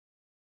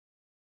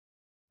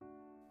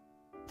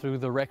Through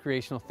the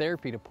recreational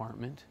therapy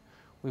department,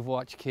 we've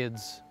watched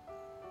kids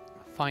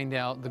find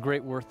out the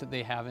great worth that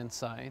they have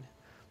inside,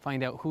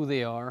 find out who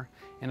they are,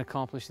 and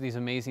accomplish these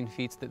amazing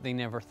feats that they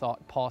never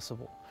thought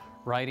possible.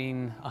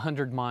 Riding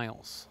 100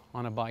 miles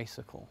on a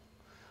bicycle,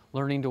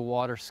 learning to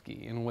water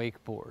ski and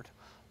wakeboard,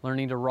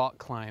 learning to rock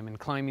climb and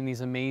climbing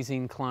these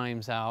amazing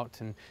climbs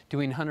out and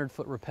doing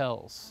 100-foot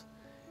rappels.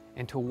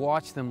 And to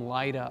watch them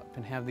light up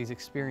and have these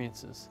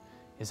experiences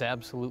is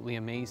absolutely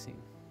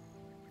amazing.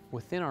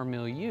 Within our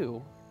milieu,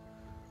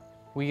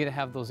 we get to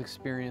have those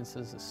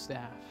experiences as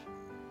staff.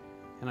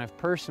 And I've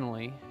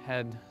personally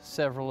had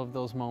several of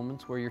those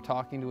moments where you're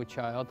talking to a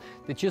child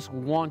that just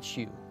wants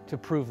you to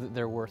prove that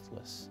they're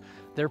worthless.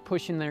 They're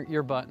pushing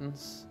your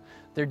buttons.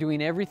 They're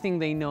doing everything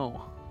they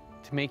know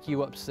to make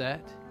you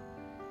upset.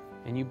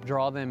 And you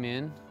draw them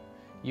in,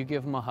 you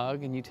give them a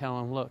hug, and you tell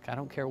them, look, I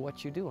don't care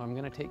what you do, I'm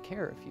going to take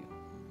care of you.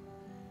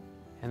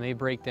 And they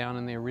break down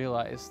and they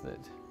realize that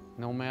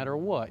no matter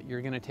what,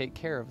 you're going to take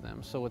care of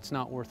them, so it's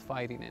not worth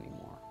fighting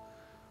anymore.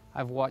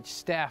 I've watched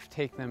staff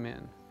take them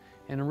in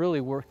and really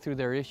work through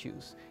their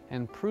issues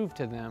and prove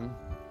to them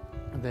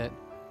that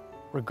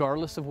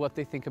regardless of what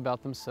they think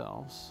about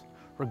themselves,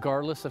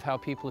 regardless of how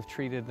people have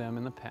treated them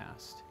in the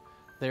past,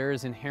 there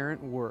is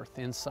inherent worth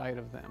inside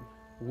of them.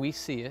 We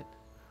see it,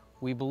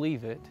 we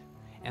believe it,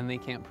 and they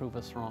can't prove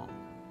us wrong.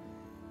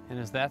 And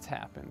as that's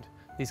happened,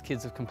 these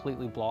kids have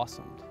completely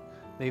blossomed.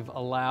 They've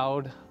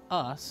allowed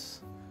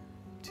us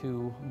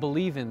to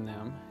believe in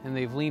them, and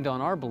they've leaned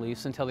on our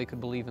beliefs until they could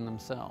believe in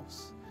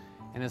themselves.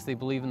 And as they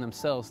believe in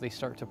themselves, they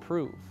start to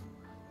prove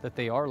that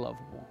they are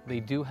lovable,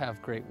 they do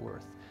have great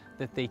worth,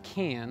 that they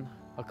can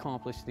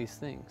accomplish these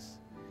things.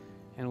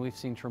 And we've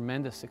seen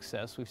tremendous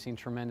success, we've seen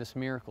tremendous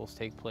miracles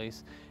take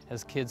place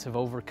as kids have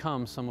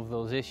overcome some of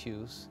those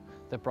issues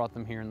that brought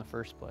them here in the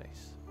first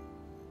place.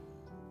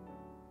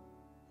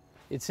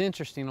 It's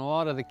interesting, a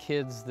lot of the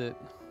kids that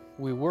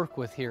we work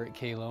with here at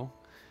Calo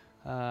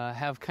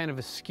have kind of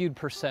a skewed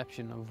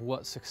perception of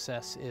what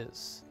success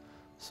is.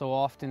 So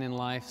often in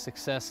life,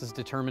 success is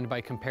determined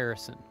by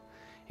comparison.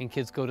 And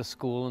kids go to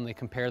school and they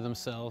compare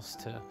themselves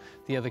to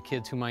the other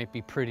kids who might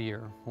be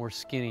prettier or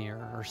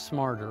skinnier or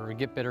smarter or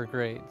get better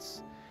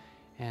grades.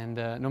 And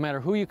no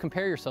matter who you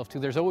compare yourself to,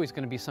 there's always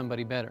going to be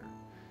somebody better.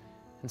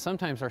 And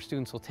sometimes our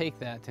students will take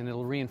that and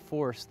it'll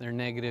reinforce their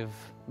negative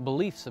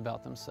beliefs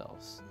about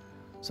themselves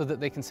so that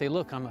they can say,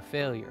 look, I'm a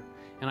failure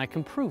and I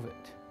can prove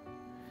it.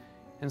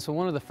 And so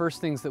one of the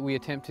first things that we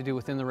attempt to do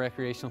within the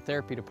recreational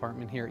therapy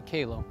department here at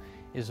Calo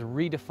is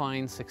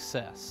redefine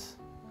success.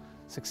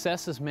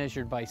 Success is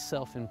measured by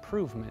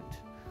self-improvement,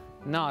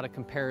 not a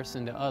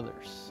comparison to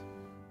others.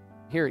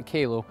 Here at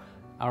Calo,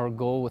 our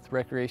goal with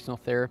recreational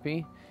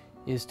therapy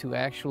is to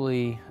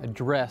actually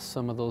address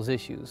some of those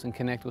issues and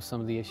connect with some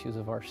of the issues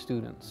of our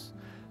students.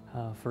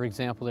 For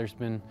example, there's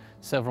been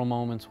several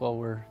moments while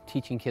we're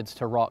teaching kids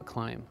to rock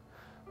climb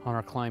on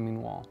our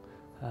climbing wall.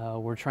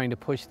 We're trying to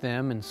push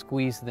them and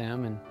squeeze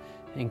them and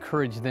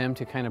encourage them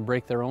to kind of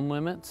break their own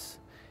limits.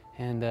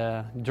 And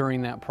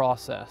during that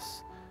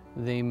process,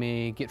 they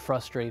may get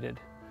frustrated.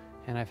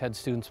 And I've had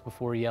students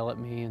before yell at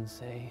me and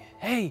say,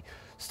 hey,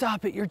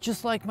 stop it, you're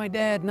just like my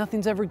dad,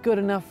 nothing's ever good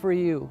enough for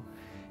you.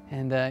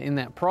 And in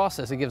that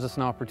process, it gives us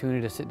an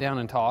opportunity to sit down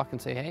and talk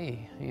and say,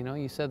 hey, you know,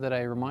 you said that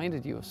I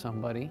reminded you of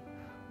somebody.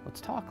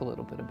 Let's talk a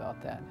little bit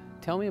about that.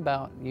 Tell me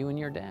about you and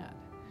your dad.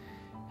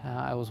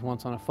 I was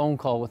once on a phone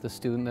call with a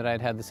student that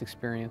I'd had this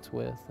experience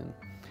with,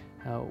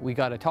 and we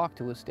got to talk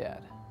to his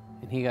dad.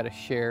 And he got to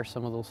share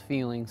some of those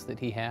feelings that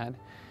he had.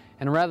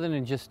 And rather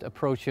than just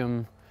approach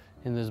him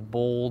in this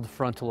bold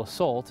frontal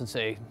assault and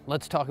say,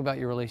 let's talk about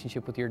your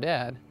relationship with your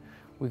dad,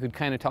 we could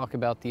kind of talk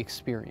about the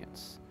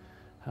experience.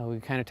 We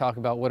kind of talk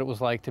about what it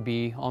was like to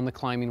be on the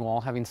climbing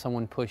wall, having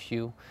someone push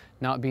you,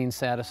 not being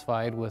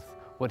satisfied with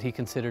what he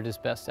considered his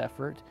best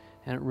effort,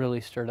 and it really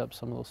stirred up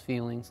some of those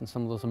feelings and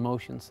some of those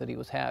emotions that he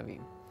was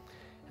having.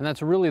 And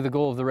that's really the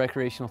goal of the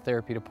recreational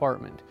therapy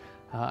department.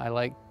 I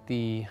like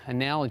the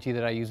analogy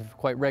that I use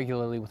quite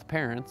regularly with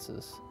parents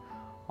is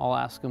I'll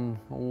ask them,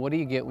 well, what do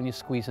you get when you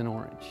squeeze an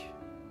orange?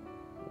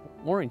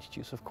 Orange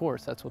juice, of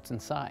course, that's what's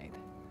inside.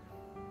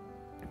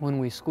 When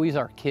we squeeze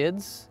our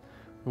kids,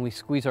 when we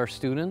squeeze our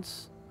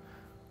students,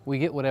 we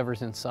get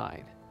whatever's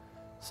inside.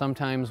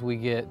 Sometimes we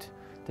get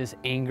this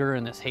anger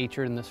and this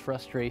hatred and this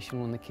frustration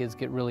when the kids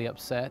get really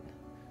upset.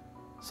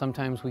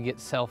 Sometimes we get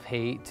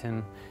self-hate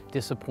and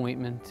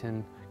disappointment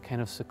and kind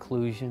of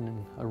seclusion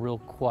and a real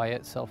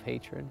quiet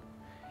self-hatred.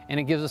 And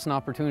it gives us an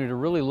opportunity to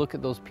really look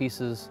at those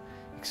pieces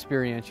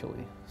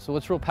experientially. So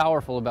what's real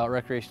powerful about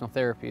recreational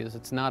therapy is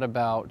it's not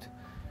about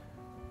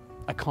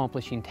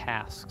accomplishing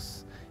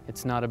tasks.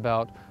 It's not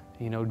about,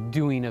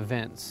 doing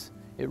events.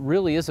 It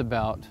really is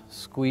about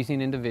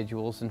squeezing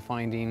individuals and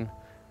finding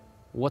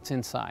what's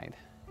inside.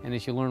 And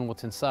as you learn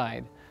what's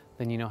inside,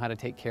 then you know how to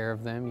take care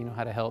of them, you know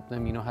how to help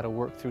them, you know how to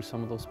work through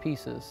some of those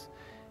pieces.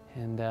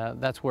 And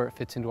that's where it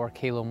fits into our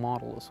Calo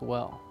model as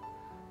well.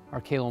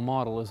 Our Calo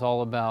model is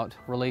all about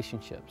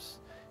relationships.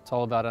 It's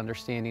all about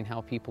understanding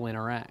how people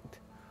interact.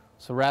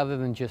 So rather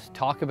than just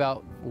talk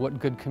about what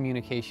good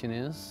communication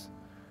is,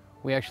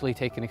 We actually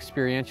take an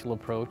experiential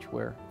approach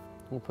where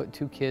we'll put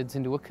two kids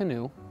into a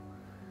canoe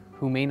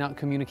who may not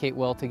communicate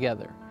well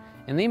together.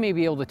 And they may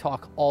be able to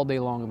talk all day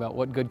long about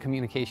what good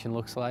communication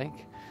looks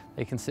like.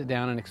 They can sit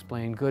down and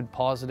explain good,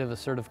 positive,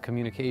 assertive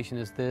communication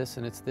is this,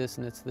 and it's this,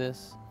 and it's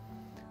this.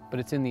 But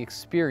it's in the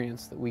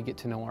experience that we get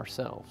to know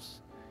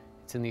ourselves.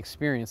 It's in the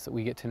experience that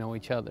we get to know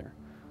each other.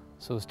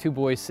 So as two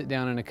boys sit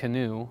down in a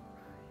canoe,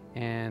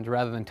 and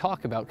rather than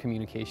talk about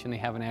communication, they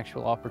have an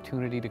actual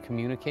opportunity to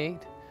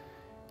communicate.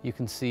 You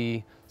can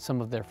see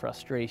some of their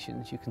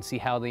frustrations. You can see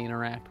how they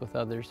interact with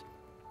others.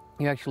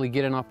 You actually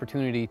get an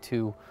opportunity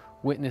to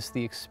witness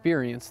the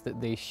experience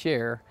that they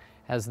share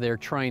as they're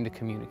trying to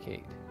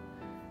communicate.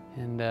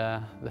 And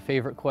the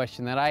favorite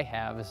question that I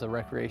have as a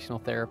recreational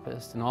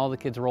therapist, and all the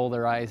kids roll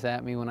their eyes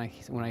at me when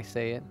I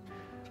say it,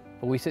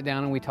 but we sit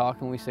down and we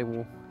talk and we say,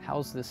 well,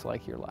 how's this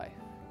like your life?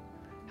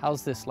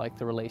 How's this like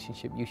the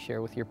relationship you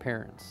share with your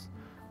parents?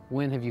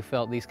 When have you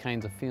felt these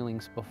kinds of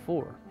feelings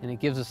before? And it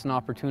gives us an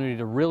opportunity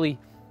to really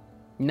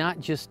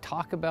not just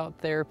talk about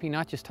therapy,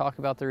 not just talk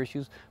about their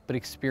issues, but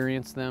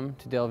experience them,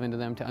 to delve into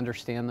them, to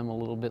understand them a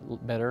little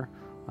bit better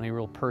on a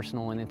real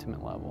personal and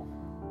intimate level.